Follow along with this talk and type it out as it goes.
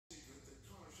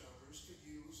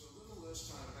less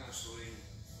time hassling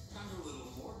and a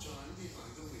little more time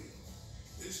behind the wheel.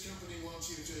 This company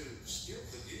wants you to skip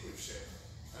the dealership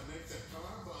and make the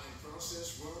car buying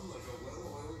process run like a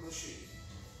well-oiled machine.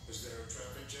 Is there a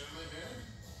traffic jam ahead?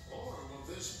 Or will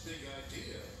this big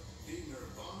idea be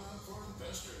nirvana for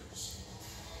investors?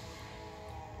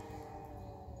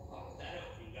 Well, with that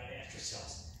open, you gotta ask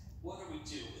yourselves, what do we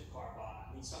do with Carvana?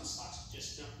 I mean, some stocks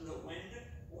just don't know when to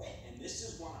quit, and this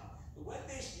is one of them. The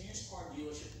web-based used car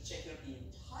dealership is checking up the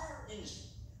entire industry.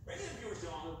 Regular viewers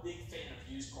know I'm a big fan of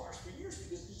used cars for years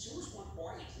because consumers want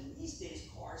bargains, and these days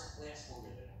cars last longer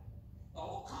than ever. The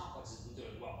whole complex has been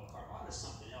doing well, but Carvana is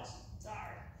something else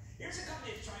entirely. Here's a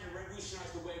company that's trying to revolutionize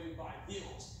the way we buy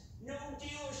vehicles. No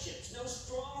dealerships, no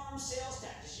strong-arm sales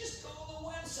tactics. Just go to the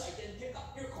website and pick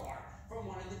up your car from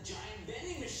one of the giant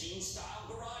vending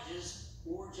machine-style garages,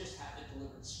 or just have it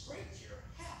delivered straight to your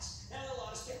house. Now, there are a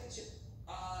lot of skeptics.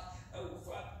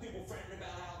 People fretting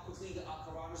about how quickly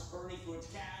Carvana's burning through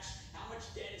its cash, how much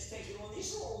debt it's taking on.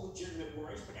 These are all legitimate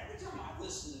worries, but every time I've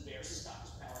listened to theirs, the stock is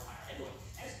powering higher. Anyway,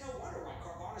 and it's no wonder why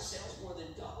Carvana's sales more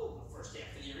than doubled the first half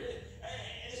of the year.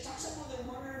 And its stock's up more than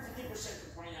 150%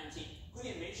 from 2019,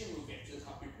 including a major move after the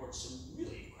company reported some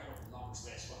really incredible numbers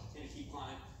last month. Can it keep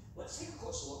climbing? Let's take a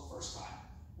closer look first time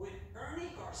with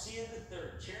Ernie Garcia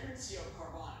III, Chairman and CEO of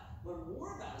Carvana. Learn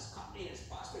more about his company and its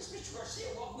prospects. Mr. Garcia,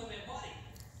 welcome to Mad Money.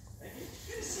 Thank you.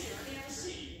 Good to see you, Ernie. Have a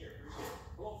seat here.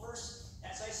 Well, first,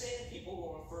 as I say to people who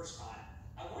are first time,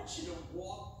 I want you to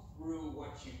walk through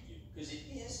what you do, because it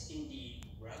is indeed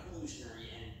revolutionary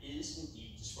and it is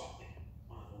indeed disrupting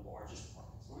one of the largest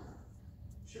markets on earth.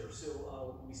 Sure.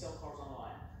 So we sell cars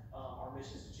online. Our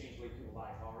mission is to change the way people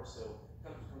buy cars. So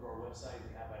customers come to our website.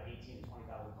 We have about 18 to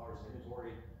 20,000 cars in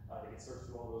inventory. They can search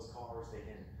through all those cars. They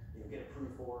can get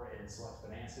approved for and select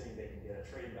financing. They can get a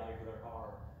trade-in value for their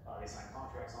car. They sign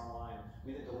contracts online.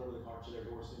 We then deliver the car to their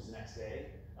doorsteps the next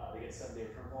day. They get a 7-day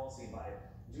return policy. By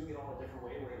doing it all a different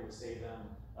way, we're able to save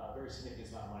them a very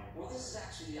significant amount of money. Well, this is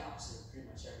actually the opposite of pretty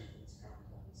much everything that's currently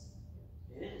done.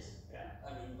 It is, yeah.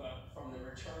 I mean, but from the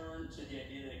return to the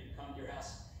idea that it can come to your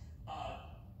house,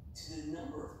 to the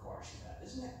number of cars you have,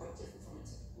 isn't that quite different from a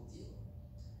typical dealer?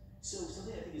 So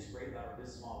something I think is great about our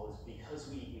business model is because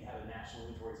we have a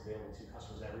national inventory that's available to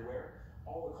customers everywhere.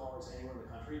 All the cars anywhere in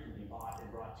the country can be bought and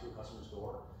brought to a customer's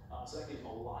door. So that gives them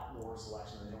a lot more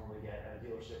selection than they normally get at a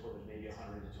dealership where there's maybe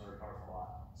 100 to 200 cars on the lot.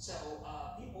 So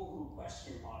people who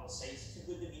question your model say it's too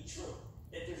good to be true,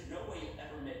 that there's no way you'll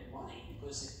ever make money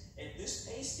because at this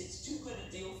pace, it's too good a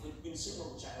deal for the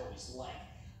consumer, which I always like.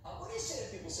 What do you say to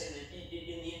people say that in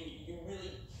the end you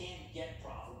really can't get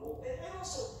profitable, and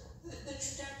also the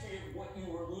trajectory of what you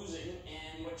were losing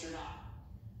and what you're not?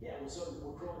 Yeah, well, so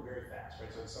we're growing very fast, right?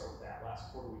 So let's start with that.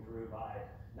 Last quarter, we grew by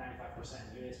 95%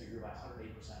 in units. We grew by 108%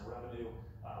 in revenue.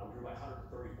 We grew by 134%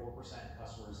 in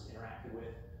customers interacted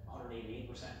with,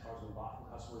 188% cars we bought from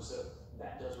customers. So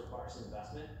that does require some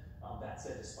investment. That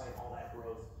said, despite all that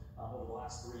growth, over the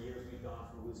last 3 years, we've gone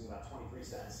from losing about 23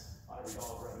 cents on every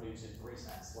dollar of revenue to 3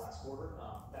 cents last quarter.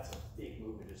 That's a big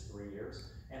move in just 3 years.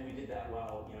 And we did that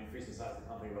while increasing the size of the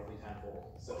company roughly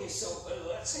tenfold. So, okay, so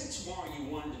let's say tomorrow you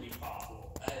wanted to be profitable.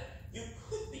 You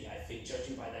could be, I think,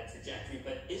 judging by that trajectory,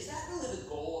 but is that really the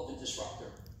goal of the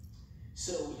disruptor?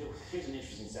 So here's an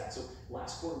interesting stat. So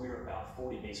last quarter, we were about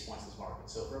 40 basis points in this market.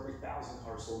 So for every 1,000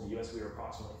 cars sold in the US, we were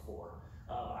approximately 4.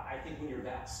 I think when you're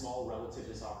that small relative to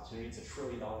this opportunity, it's a $1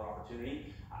 trillion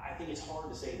opportunity. I think it's hard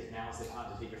to say that now is the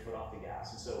time to take your foot off the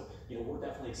gas. And so, we're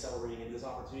definitely accelerating into this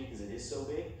opportunity because it is so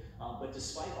big. But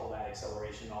despite all that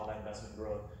acceleration, all that investment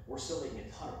growth, we're still making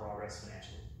a ton of progress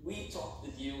financially. We talked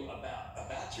with you about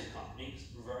your company,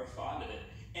 because we're very fond of it,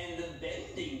 and the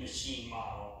vending machine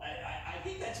model. I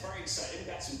think that's very exciting. We've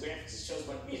got some graphics that shows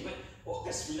what it means, but walk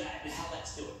us through that and how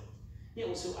that's doing. Yeah,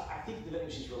 well, so I think the vending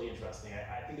machine is really interesting.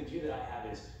 I think the view that I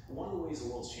have is one of the ways the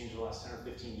world's changed in the last 10 or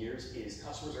 15 years is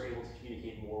customers are able to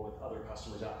communicate more with other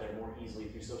customers out there more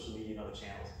easily through social media and other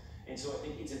channels. And so I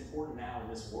think it's important now in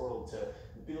this world to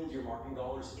build your marketing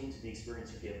dollars into the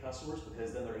experience you give customers,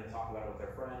 because then they're going to talk about it with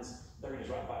their friends. They're going to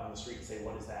drive by on the street and say,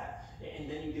 what is that? And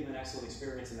then you give them an excellent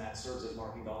experience, and that serves as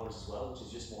marketing dollars as well, which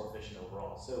is just more efficient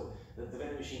overall. So the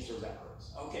vending machine serves that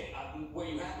purpose. Okay, where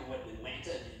you have in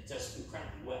Atlanta, it does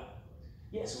incredibly well.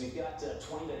 Yeah, so we've got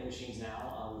 20 vending machines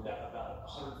now. We've got about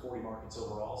 140 markets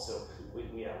overall. So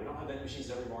we don't have vending machines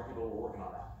in every market, but we're working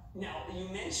on that. Now, you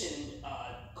mentioned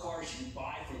cars you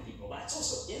buy from people. That's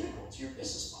also integral to your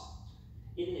business model.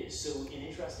 It is. is. So an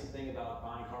interesting thing about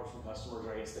buying cars from customers,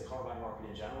 or I guess the car buying market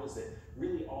in general, is that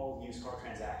really all used car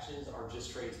transactions are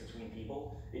just trades between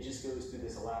people. It just goes through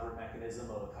this elaborate mechanism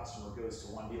of a customer goes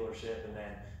to one dealership, and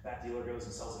then that dealer goes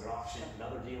and sells it at auction to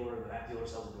another dealer, and then that dealer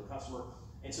sells it to a customer.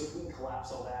 And so if we can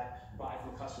collapse all that, buy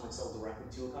from a customer and sell directly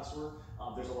to a customer,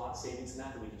 there's a lot of savings in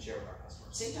that we can share with our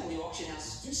customers. Same time, the auction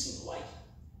houses do seem to like it.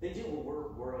 They do.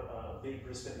 Well, we're a big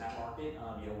participant in that market.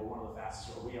 We're one of the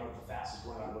fastest, or we are the fastest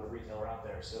growing automotive retailer out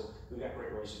there. So we've got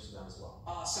great relationships with them as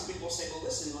well. Some people say, well,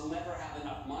 listen, we'll never have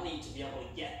enough money to be able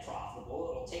to get profitable.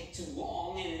 It'll take too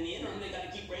long, and in the interim, they got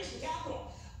to keep raising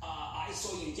capital. I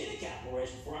saw you did a capital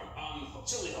raise before. I'm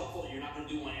certainly hopeful that you're not going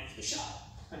to do one after the shot.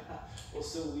 Well,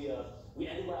 so we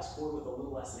ended last quarter with a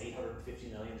little less than $850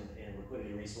 million in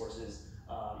liquidity resources.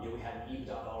 We had an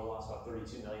EBITDA dollar loss about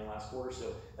 $32 million last quarter,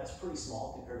 so that's pretty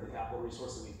small compared to the capital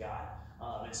resource that we've got,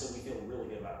 and so we feel really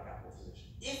good about our capital position.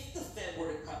 If the Fed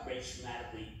were to cut rates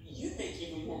dramatically, you'd make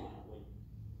even more money, wouldn't you?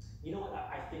 You know what?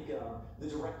 I think the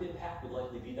direct impact would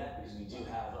likely be that, because we do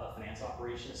have a finance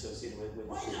operation associated with.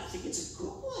 Right, and I think it's a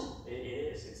good one. It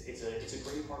is. It's a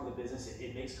great part of the business.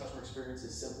 It makes customer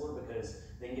experiences simpler because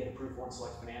they can get approved for and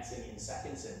select financing in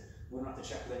seconds, and we don't have to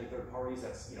check with any third parties.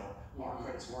 That's our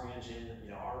credit scoring engine,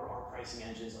 our pricing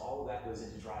engines. All of that goes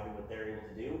into driving what they're able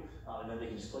to do, and then they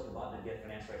can just click a button and get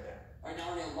finance right there. All right,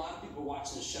 now Ernie, a lot of people are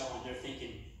watching the show and they're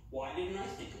thinking, why didn't I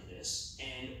think of this?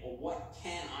 And what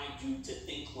can I do to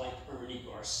think like Ernie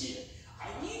Garcia? I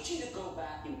need you to go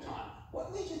back in time.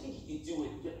 What made you think you could do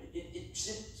it? It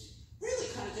really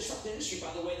kind of disrupt the industry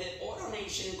by the way that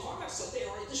AutoNation and CarGuys thought they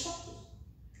already disrupted.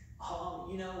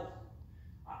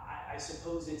 I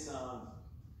suppose it's,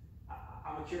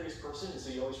 I'm a curious person, and so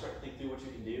you always try to think through what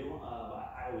you can do.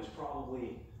 I was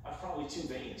probably too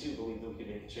vain to believe that we could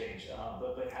make a change,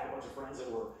 but had a bunch of friends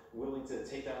that were willing to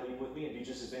take that leap with me and be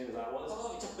just as vain as I was.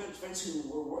 Oh, you took a bunch of friends who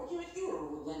were working with you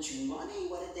or lent you money?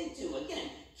 What did they do? Again,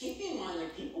 keep in mind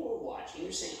that people were watching.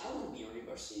 You're saying, I want to be Ernie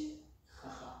Garcia.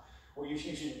 Well, you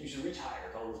should reach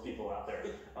higher to all those people out there.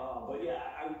 But yeah,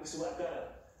 so I've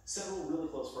got several really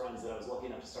close friends that I was lucky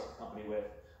enough to start the company with.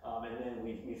 And then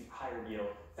we've hired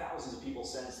thousands of people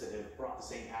since that have brought the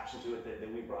same passion to it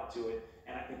that we brought to it,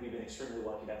 and I think we've been extremely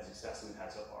lucky to have the success that we've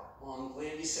had so far. Well, I'm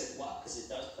glad you said luck, because it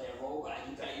does play a role, but I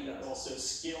can tell you that also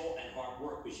skill and hard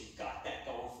work, because you've got that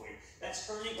going for you. That's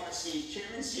Ernie Garcia,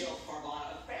 Chairman and CEO of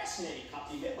Carvana, a fascinating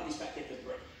company. Get money's back at the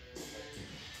break.